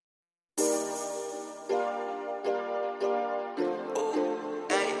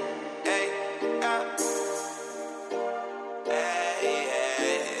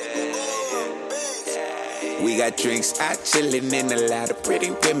We got drinks out chillin' and a lot of pretty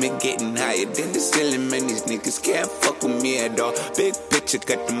women getting higher than the ceiling. Man, these niggas can't fuck with me at all. Big picture,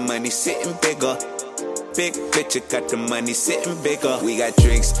 got the money sitting bigger. Big picture, got the money sitting bigger. We got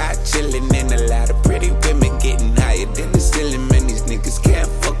drinks out chillin' and a lot of pretty women getting higher than the ceiling. Man, these niggas can't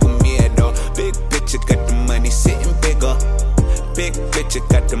fuck with me at all. Big picture, got the money sitting bigger. Big picture,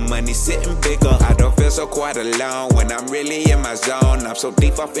 got the money sitting bigger. I don't feel so quite alone when I'm really in my zone. I'm so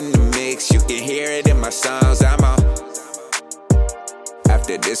deep off in the mix, you can hear it in my songs. I'm out.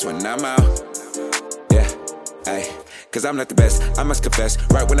 After this one, I'm out. Yeah, ayy. Cause I'm not the best, I must confess.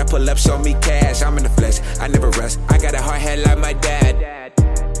 Right when I pull up, show me cash. I'm in the flesh, I never rest. I got a hard head like my dad.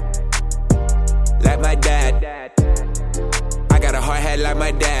 Like my dad. I got a hard head like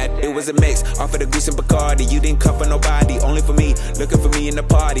my dad. It was a mix, off of the Goose and Bacardi. You didn't come for nobody, only for me. Looking for me in the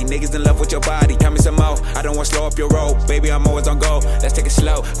party. Niggas in love with your body. Tell me some more, I don't want to slow up your roll. Baby, I'm always on go, let's take it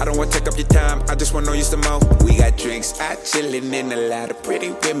slow. I don't want to take up your time, I just want to know you some more. We got drinks out chillin' and a lot of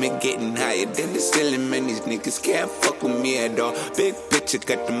pretty women getting higher than the ceiling. Man, these niggas can't fuck with me at all. Big picture,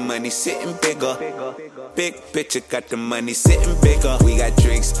 got the money sitting bigger. Big picture, got the money sitting bigger. We got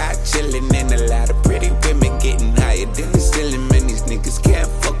drinks out chillin' and a lot of pretty women getting higher than the ceiling. Man, these niggas can't